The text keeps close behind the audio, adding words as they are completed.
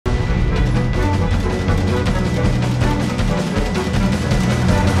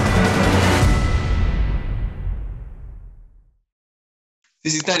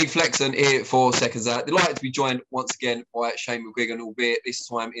This is Danny Flexon here for Seconds Out. Delighted to be joined once again by Shane McGuigan, albeit this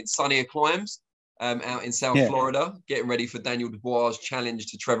time in sunnier climes out in South Florida, getting ready for Daniel Dubois' challenge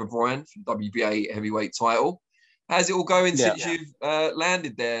to Trevor Bryan for the WBA heavyweight title. How's it all going since you've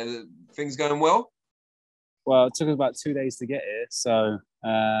landed there? Things going well? Well, it took us about 2 days to get here. So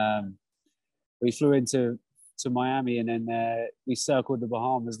we flew into Miami and then we circled the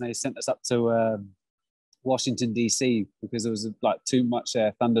Bahamas and they sent us up to Washington, D.C. because there was like too much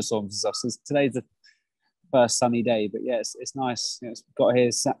thunderstorms and stuff. So today's the first sunny day, but yeah, it's nice. It's got here,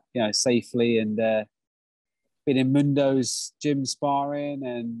 safely and been in Mundo's gym sparring,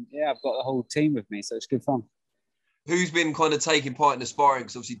 and I've got the whole team with me, so it's good fun. Who's been kind of taking part in the sparring?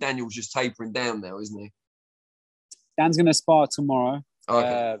 Because obviously Daniel's just tapering down now, isn't he? Dan's going to spar tomorrow.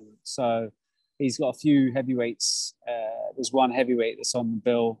 Okay. So he's got a few heavyweights. There's one heavyweight that's on the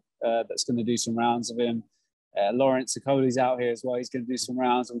bill that's going to do some rounds of him. Lawrence Okoli's out here as well. He's going to do some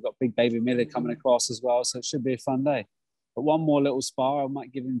rounds. And we've got Big Baby Miller coming across as well. So it should be a fun day. But one more little spar, I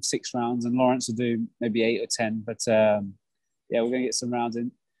might give him 6 rounds and Lawrence will do maybe 8 or 10. But we're going to get some rounds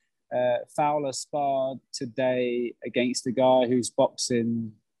in. Fowler sparred today against a guy who's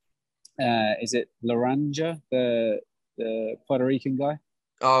boxing. Is it Laranja, the Puerto Rican guy?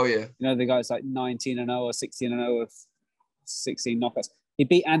 Oh, yeah. You know, the guy's like 19-0 or 16-0 with 16 knockouts. He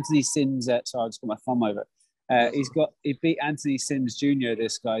beat Anthony Sims sorry, I just got my thumb over. He beat Anthony Sims Jr.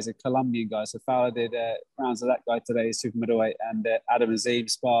 This guy is a Colombian guy. So Fowler did rounds of that guy today, super middleweight, and Adam Azim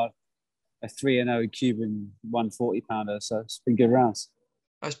sparred a 3-0 Cuban 140-pounder. So it's been good rounds.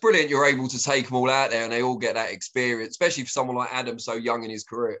 That's brilliant. You're able to take them all out there, and they all get that experience, especially for someone like Adam, so young in his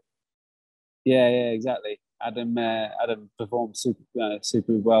career. Yeah, exactly. Adam performed super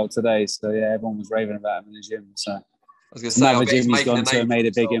well today. So everyone was raving about him in the gym. So I was going to say, another gym he's gone to made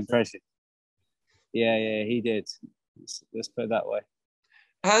a big impression. Yeah, he did. Let's put it that way.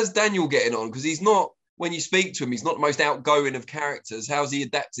 How's Daniel getting on? Because he's not, when you speak to him, he's not the most outgoing of characters. How's he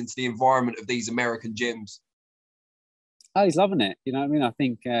adapting to the environment of these American gyms? Oh, he's loving it. You know what I mean? I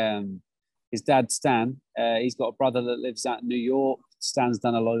think his dad, Stan, he's got a brother that lives out in New York. Stan's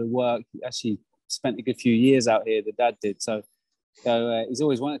done a lot of work. He actually spent a good few years out here, the dad did. So he's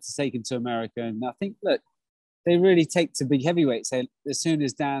always wanted to take him to America. And I think, look, they really take to big heavyweights. As soon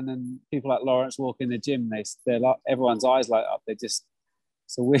as Dan and people like Lawrence walk in the gym, they're like, everyone's eyes light up. It's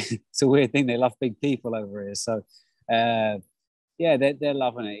a weird thing. They love big people over here. So, they're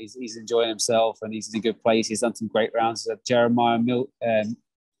loving it. He's enjoying himself and he's in a good place. He's done some great rounds. Jeremiah Milton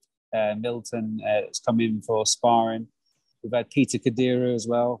has come in for sparring. We've had Peter Kadira as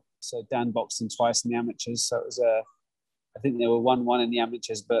well. So Dan boxed him twice in the amateurs. So it was I think they were 1-1 in the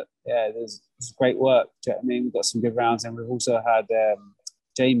amateurs, but there's great work. I mean, we've got some good rounds, and we've also had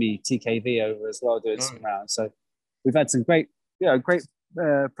Jamie TKV over as well doing some rounds. So we've had some great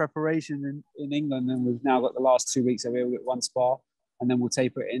preparation in England, and we've now got the last 2 weeks. So we'll get one spar, and then we'll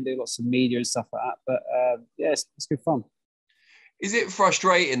taper it in, do lots of media and stuff like that. But it's good fun. Is it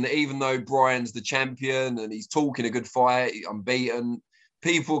frustrating that even though Bryan's the champion and he's talking a good fight, unbeaten,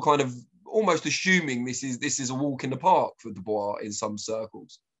 people kind of almost assuming this is a walk in the park for Dubois in some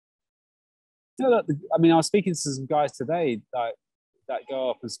circles? I mean, I was speaking to some guys today that go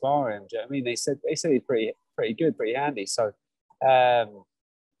up and spar him. Do you know what I mean? They said he's pretty good, pretty handy. So,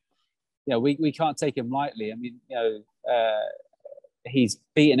 we can't take him lightly. I mean, he's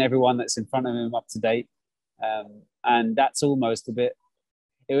beaten everyone that's in front of him up to date, and that's almost a bit.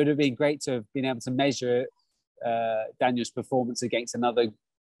 It would have been great to have been able to measure Daniel's performance against another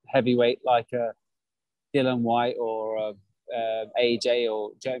heavyweight like Dylan White or AJ,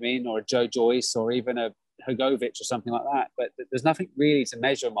 or do you know what I mean, or a Joe Joyce, or even a Hrgovic or something like that. But there's nothing really to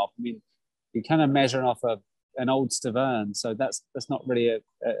measure him off. I mean, you kind of measure off an old Stavern, so that's not really a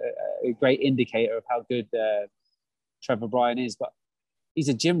great indicator of how good Trevor Bryan is. But he's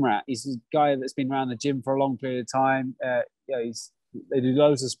a gym rat. He's a guy that's been around the gym for a long period of time. They do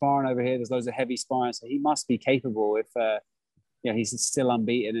loads of sparring over here. There's loads of heavy sparring, so he must be capable if he's still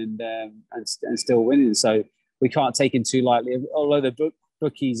unbeaten and still winning. So we can't take him too lightly. Although the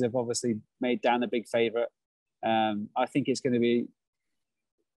bookies have obviously made Dan a big favourite, I think it's going to be,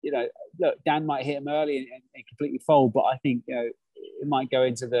 look, Dan might hit him early and completely fold, but I think it might go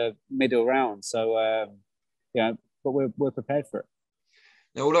into the middle round. So but we're prepared for it.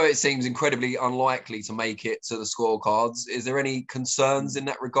 Now, although it seems incredibly unlikely to make it to the scorecards, is there any concerns in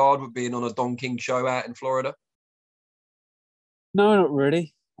that regard with being on a Don King show out in Florida? No, not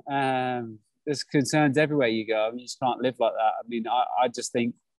really. There's concerns everywhere you go. I mean, you just can't live like that. I mean, I just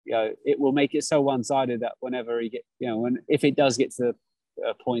think it will make it so one-sided that whenever if it does get to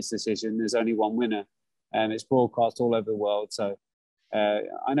a points decision, there's only one winner, and it's broadcast all over the world. So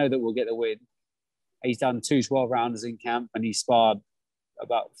I know that we'll get the win. He's done 2 12-rounders in camp, and he sparred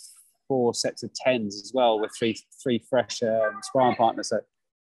about 4 sets of 10s as well with three fresh sparring partners. So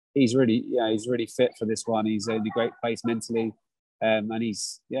he's really fit for this one. He's in a great place mentally, and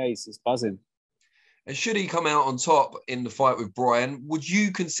he's just buzzing. And should he come out on top in the fight with Bryan, would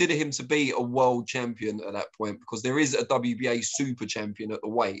you consider him to be a world champion at that point? Because there is a WBA super champion at the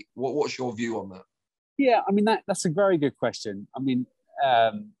weight. What's your view on that? Yeah, I mean, that's a very good question. I mean,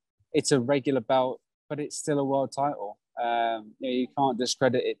 it's a regular belt, but it's still a world title. You can't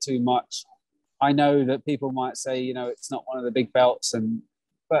discredit it too much. I know that people might say, it's not one of the big belts,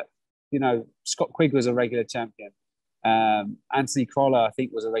 but Scott Quigg was a regular champion. Anthony Crolla, I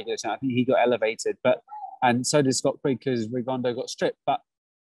think, was a regular champion. I think he got elevated, and so did Scott Quigg because Rigondo got stripped. But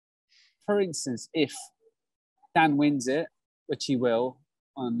for instance, if Dan wins it, which he will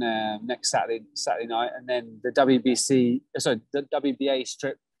on next Saturday night, and then the WBA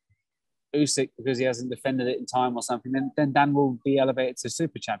strip Usyk because he hasn't defended it in time or something, then Dan will be elevated to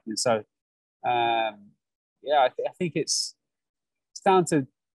super champion. So, I think it's down to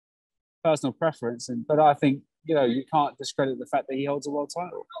personal preference, but I think you can't discredit the fact that he holds a world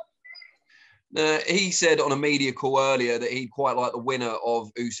title. He said on a media call earlier that he'd quite like the winner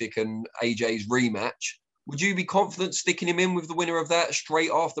of Usyk and AJ's rematch. Would you be confident sticking him in with the winner of that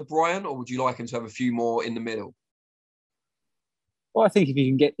straight after Bryan, or would you like him to have a few more in the middle? Well, I think if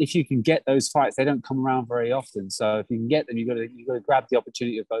you can get those fights, they don't come around very often. So if you can get them, you got to grab the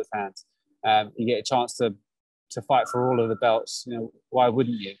opportunity with both hands. You get a chance to fight for all of the belts. Why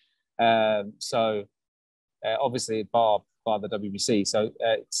wouldn't you? Obviously, bar the WBC. So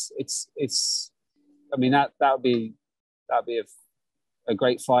it's. I mean, that'd be a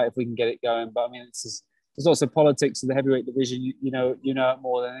great fight if we can get it going. But I mean, there's also politics of the heavyweight division. You know it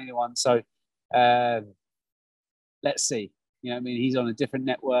more than anyone. So let's see. He's on a different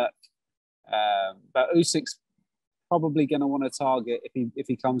network. But Usyk's probably going to want to target if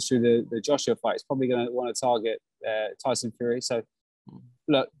he comes through the Joshua fight. He's probably going to want to target Tyson Fury. So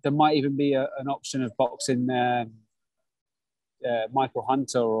look, there might even be an option of boxing Michael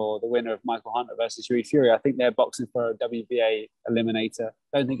Hunter or the winner of Michael Hunter versus Yuri Fury. I think they're boxing for a WBA eliminator.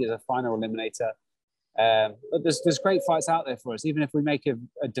 I don't think it's a final eliminator. But there's great fights out there for us. Even if we make a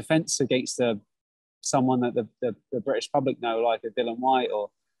defense against someone that the British public know, like a Dylan White,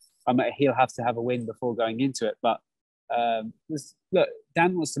 or he'll have to have a win before going into it. But look,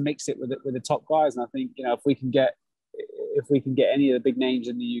 Dan wants to mix it with the top guys, and I think if we can get any of the big names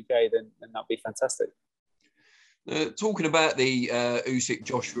in the UK, then that'd be fantastic. Talking about the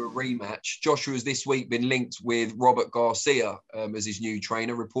Usyk-Joshua rematch, Joshua has this week been linked with Robert Garcia as his new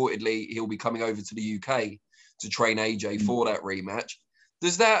trainer. Reportedly, he'll be coming over to the UK to train AJ for that rematch.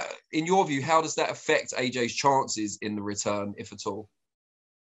 Does that, in your view, how does that affect AJ's chances in the return, if at all?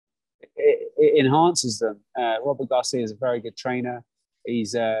 It enhances them. Robert Garcia is a very good trainer.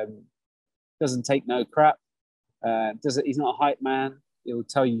 He's doesn't take no crap. He's not a hype man. He'll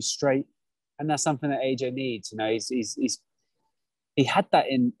tell you straight. And that's something that AJ needs. He had that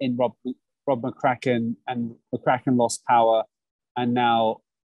in Rob McCracken, and McCracken lost power, and now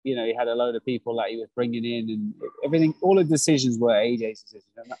he had a load of people that he was bringing in, and everything. All the decisions were AJ's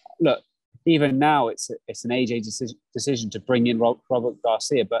decisions. And look, even now it's an AJ decision to bring in Robert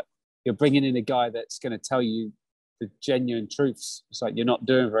Garcia, but you're bringing in a guy that's going to tell you the genuine truths. It's like you're not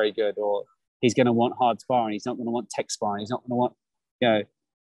doing very good, or he's going to want hard sparring. He's not going to want tech sparring. He's not going to want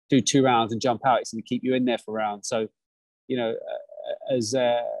do 2 rounds and jump out. It's going to keep you in there for rounds. So,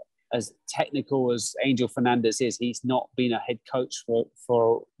 as technical as Angel Fernandez is, he's not been a head coach for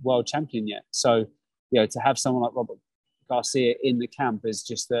a world champion yet. So, to have someone like Robert Garcia in the camp is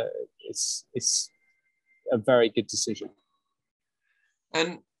just it's a very good decision.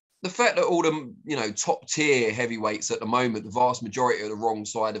 And the fact that all the top tier heavyweights at the moment, the vast majority are the wrong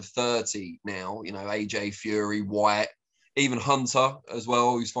side of 30 now. AJ, Fury, White, even Hunter as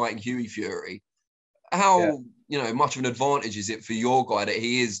well, who's fighting Hughie Fury. How much of an advantage is it for your guy that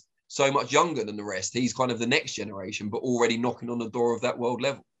he is so much younger than the rest? He's kind of the next generation, but already knocking on the door of that world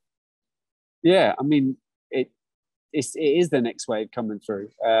level. Yeah, I mean, it is the next wave coming through,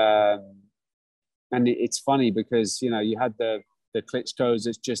 and it's funny because you had the Klitschko's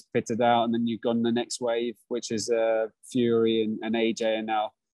that's just fitted out, and then you've gone the next wave, which is Fury and AJ, and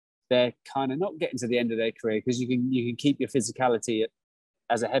now they're kind of not getting to the end of their career because you can keep your physicality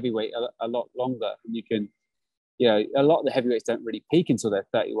as a heavyweight a lot longer, and you can, a lot of the heavyweights don't really peak until they're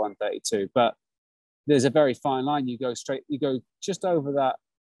 31, 32, but there's a very fine line. You go just over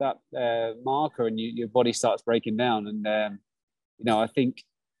that marker, and your body starts breaking down, and I think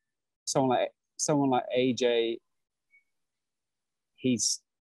someone like AJ, he's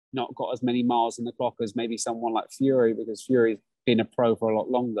not got as many miles on the clock as maybe someone like Fury, because Fury's been a pro for a lot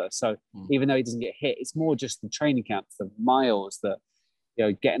longer. So even though he doesn't get hit, it's more just the training camps, the miles, the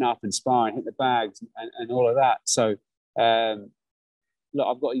getting up and sparring, hit the bags, and all of that. So look,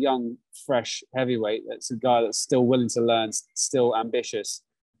 I've got a young, fresh heavyweight that's a guy that's still willing to learn, still ambitious,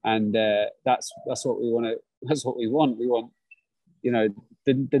 and that's what we want to. That's what we want. We want,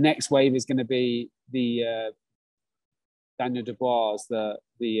 the next wave is going to be the Daniel Dubois, the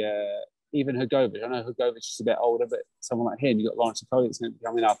even Hrgovic. I know Hrgovic is a bit older, but someone like him, you got Lawrence Okolie that's going to be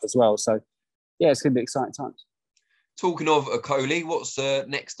coming up as well. So yeah, it's going to be exciting times. Talking of Okolie, what's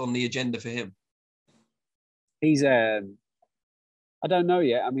next on the agenda for him? He's I don't know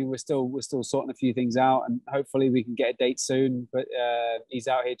yet. I mean, we're still sorting a few things out, and hopefully we can get a date soon. But he's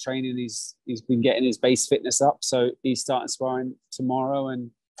out here training. He's been getting his base fitness up, so he's starting sparring tomorrow,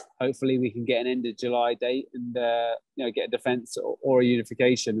 and hopefully we can get an end of July date and get a defense or a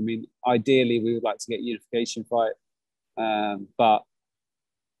unification. I mean, ideally we would like to get a unification fight, but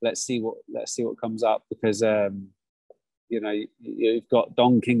let's see what comes up, because you've got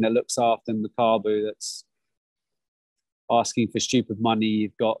Don King that looks after Makabu that's asking for stupid money.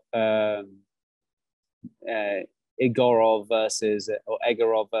 You've got Egorov versus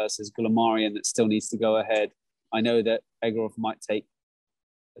Gulamarian that still needs to go ahead. I know that Egorov might take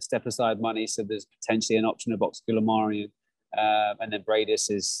a step aside money, so there's potentially an option to box Gulamarian, and then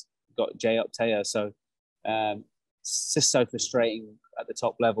Bradis has got Jay Optea. So it's just so frustrating at the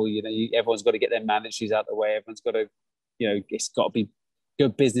top level. Everyone's got to get their mandatories out of the way. Everyone's got to, it's got to be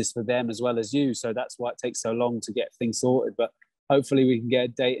good business for them as well as you. So that's why it takes so long to get things sorted. But hopefully we can get a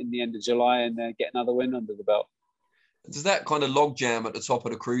date in the end of July and get another win under the belt. Does that kind of logjam at the top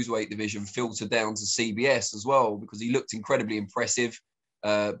of the cruiserweight division filter down to CBS as well? Because he looked incredibly impressive,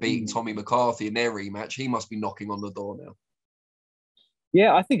 beating Tommy McCarthy in their rematch. He must be knocking on the door now.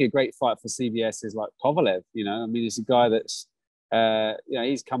 Yeah, I think a great fight for CBS is like Kovalev. I mean, he's a guy that's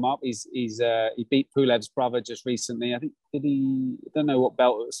he's come up. He beat Pulev's brother just recently. I think I don't know what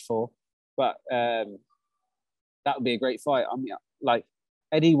belt it was for, but that would be a great fight. I mean, like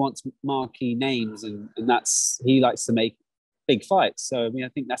Eddie wants marquee names, and he likes to make big fights. So I mean, I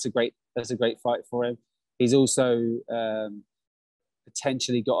think that's a great fight for him. He's also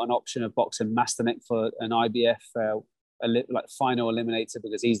potentially got an option of boxing Masternek for an IBF final eliminator,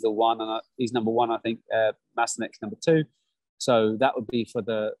 because he's the one, and he's number one. I think Masternek's number two. So that would be for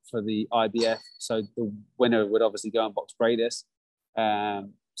the IBF. So the winner would obviously go and box Bradis.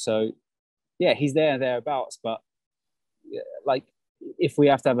 So yeah, he's thereabouts. But like, if we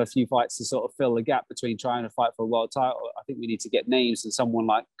have to have a few fights to sort of fill the gap between trying to fight for a world title, I think we need to get names, and someone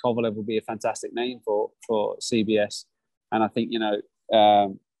like Kovalev would be a fantastic name for CBS. And I think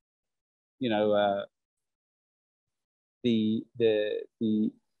the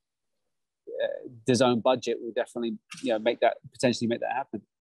DAZN budget will definitely potentially make that happen.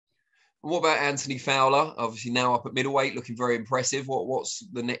 What about Anthony Fowler? Obviously now up at middleweight, looking very impressive. What's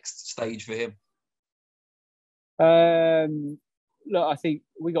the next stage for him? Look, I think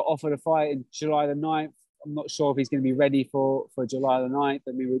we got offered a fight in July the 9th. I'm not sure if he's going to be ready for July the 9th.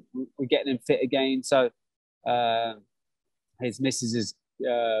 I mean, we're getting him fit again. So his missus has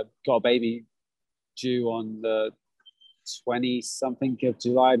got a baby due on the 20-something of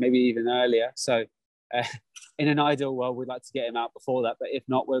July, maybe even earlier. So in an ideal world, we'd like to get him out before that. But if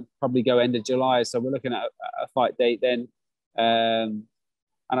not, we'll probably go end of July. So we're looking at a fight date then. And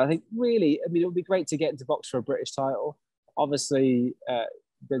I think really, I mean, it would be great to get into box for a British title. Obviously,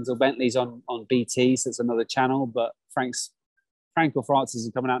 Denzel Bentley's on BT, so it's another channel. But Franco Francis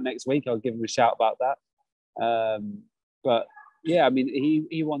is coming out next week. I'll give him a shout about that. But yeah, I mean,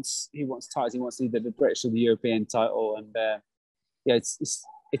 he wants titles. He wants either the British or the European title. And yeah,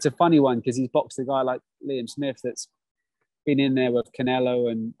 it's a funny one, because he's boxed a guy like Liam Smith that's been in there with Canelo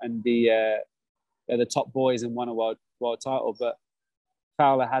and the top boys and won a world title. But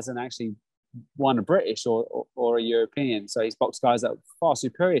Fowler hasn't actually won a British or a European. So he's boxed guys that are far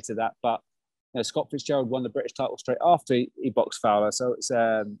superior to that. But Scott Fitzgerald won the British title straight after he boxed Fowler. So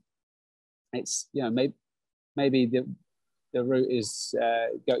it's maybe the route is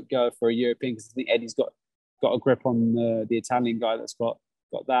go for a European, because I think Eddie's got a grip on the Italian guy that's got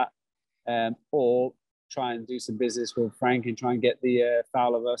that, or try and do some business with Frank and try and get the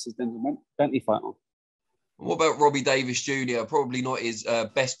Fowler versus Denzel Bentley fight on. What about Robbie Davis Jr.? Probably not his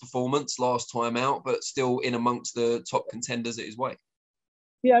best performance last time out, but still in amongst the top contenders at his weight.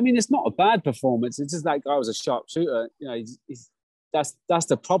 Yeah, I mean, it's not a bad performance. It's just that guy was a sharp shooter. That's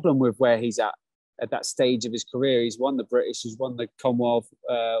the problem with where he's at that stage of his career. He's won the British, he's won the Commonwealth,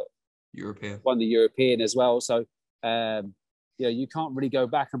 European, won the European as well. So you can't really go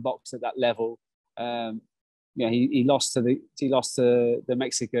back and box at that level. He lost to the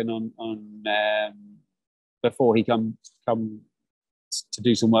Mexican on before he come to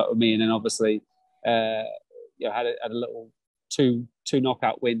do some work with me, and then obviously had a little two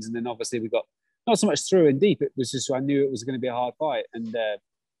knockout wins, and then obviously we got not so much through and deep. It was just I knew it was going to be a hard fight, and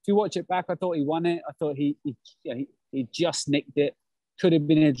if you watch it back, I thought he won it. I thought he just nicked it. Could have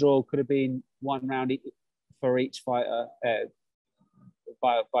been a draw. Could have been one round for each fighter.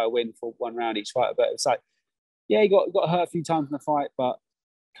 By a win for one round each fighter, but it's like, he got hurt a few times in the fight, but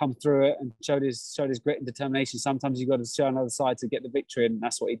come through it and showed his grit and determination. Sometimes you got to show another side to get the victory, and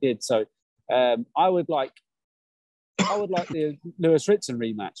that's what he did. So I would like the Lewis Ritson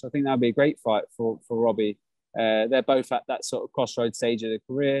rematch. I think that would be a great fight for Robbie. They're both at that sort of crossroads stage of their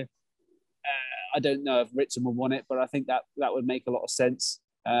career. I don't know if Ritson will want it, but I think that would make a lot of sense.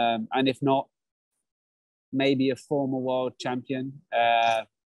 And if not, maybe a former world champion.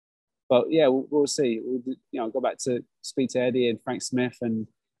 But yeah, we'll see. We'll go back to speak to Eddie and Frank Smith and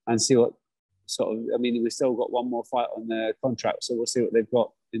see what sort of. I mean, we've still got one more fight on the contract, so we'll see what they've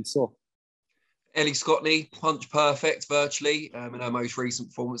got in store. Ellie Scotney, punch perfect virtually in her most recent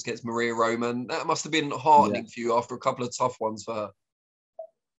performance against Maria Roman. That must have been heartening for you after a couple of tough ones for her.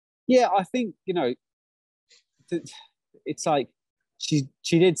 Yeah, I think it's like she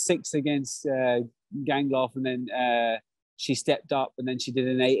did 6 against Gangloff, and then she stepped up, and then she did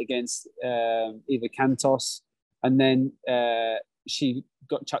an 8 against Eva Cantos, and then she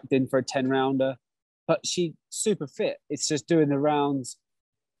got chucked in for a 10-rounder. But she's super fit. It's just doing the rounds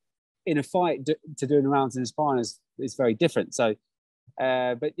in a fight to doing the rounds in a sparring is very different. So,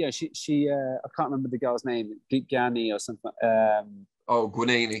 but yeah, she I can't remember the girl's name, Gani or something.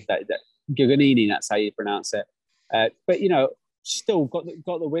 Guanini. Guganini, that's how you pronounce it. But still got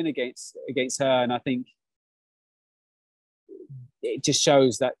the win against her, and I think it just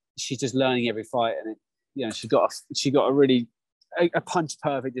shows that she's just learning every fight, and she got a really a punch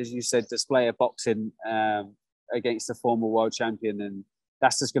perfect, as you said, display of boxing against the former world champion, and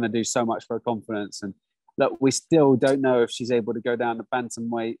that's just going to do so much for her confidence. And look, we still don't know if she's able to go down to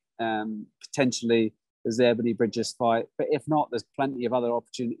bantamweight. Potentially, there's the Ebony Bridges fight, but if not, there's plenty of other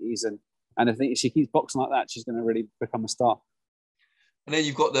opportunities, and I think if she keeps boxing like that, she's going to really become a star. And then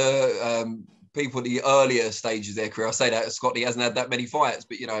you've got the people at the earlier stages of their career. I say that Scotty hasn't had that many fights,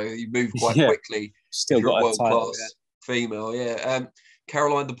 but he moved quite quickly. Still got a world-class female. Yeah.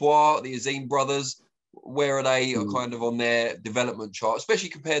 Caroline Dubois, the Azim brothers, where are they kind of on their development chart, especially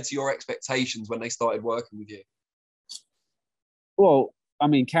compared to your expectations when they started working with you? Well, I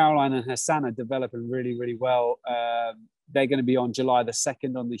mean, Caroline and Hassan are developing really, really well. They're going to be on July the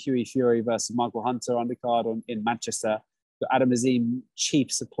 2nd on the Hughie Fury versus Michael Hunter undercard in Manchester. Adam Azim,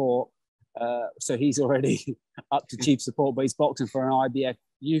 chief support. So he's already up to chief support, but he's boxing for an IBF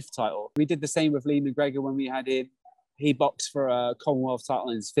youth title. We did the same with Lee McGregor when we had him. He boxed for a Commonwealth title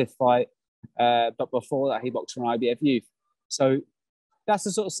in his 5th fight. But before that, he boxed for an IBF youth. So that's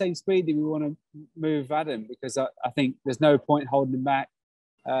the sort of same speed that we want to move Adam, because I think there's no point holding him back.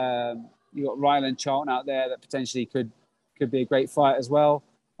 You've got Ryland Charlton out there that potentially could be a great fight as well.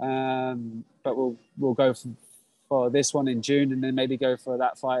 But we'll go for this one in June, and then maybe go for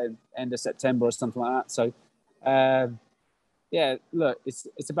that fight at end of September or something like that. So, yeah, look,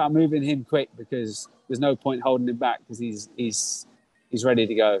 it's about moving him quick, because there's no point holding him back, because he's ready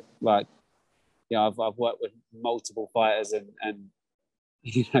to go. Like, I've worked with multiple fighters, and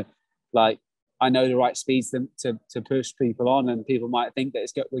like, I know the right speeds to push people on, and people might think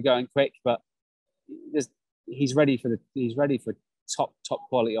that we're going quick, but he's ready for top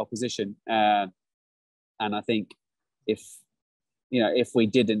quality opposition. And I think if we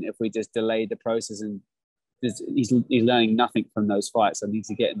just delayed the process, and he's learning nothing from those fights, I need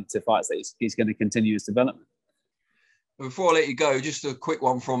to get into fights that he's going to continue his development. Before I let you go, just a quick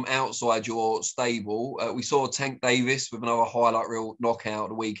one from outside your stable. We saw Tank Davis with another highlight reel knockout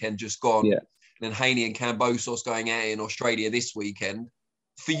the weekend just gone. Yeah. And then Haney and Kambosos going out in Australia this weekend.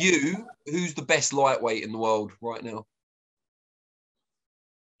 For you, who's the best lightweight in the world right now?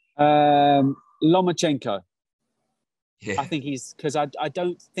 Lomachenko. Yeah. I think because I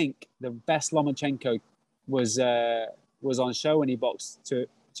don't think the best Lomachenko was on show when he boxed to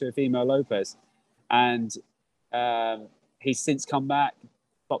Efimo Lopez, and he's since come back,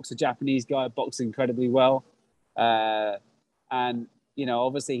 boxed a Japanese guy, boxed incredibly well, and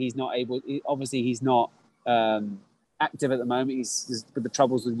obviously he's not active at the moment. He's with the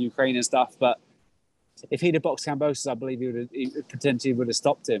troubles with Ukraine and stuff. But if he'd have boxed Kambosos, I believe he potentially would have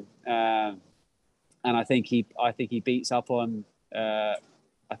stopped him. And I think he beats up on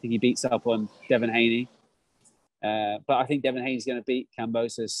Devin Haney. But I think Devin Haney's going to beat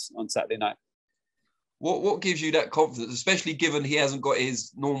Kambosos on Saturday night. What gives you that confidence, especially given he hasn't got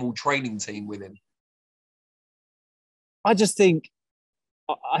his normal training team with him? I think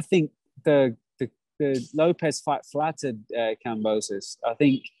the Lopez fight flattered Kambosos. I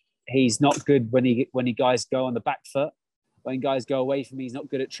think he's not good when guys go on the back foot. When guys go away from him, he's not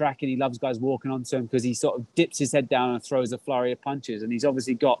good at tracking. He loves guys walking onto him because he sort of dips his head down and throws a flurry of punches. And he's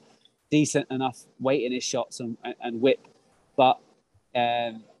obviously got decent enough weight in his shots and whip. But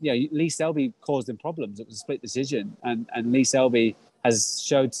Lee Selby caused him problems. It was a split decision, and Lee Selby has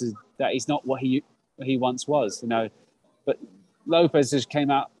showed that he's not what he once was. But Lopez just came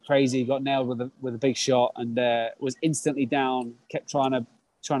out crazy, got nailed with a big shot, and was instantly down. Kept trying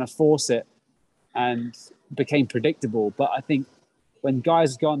to force it, and became predictable. But I think when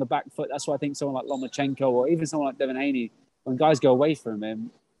guys go on the back foot, that's why I think someone like Lomachenko or even someone like Devin Haney, when guys go away from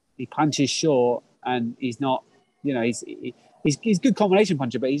him, he punches short, and he's not. He's a good combination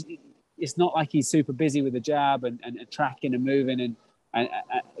puncher, but it's not like he's super busy with the jab and tracking and moving, and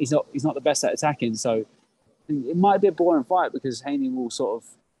he's not the best at attacking. So it might be a boring fight because Haney will sort of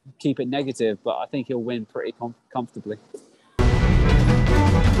keep it negative, but I think he'll win pretty comfortably.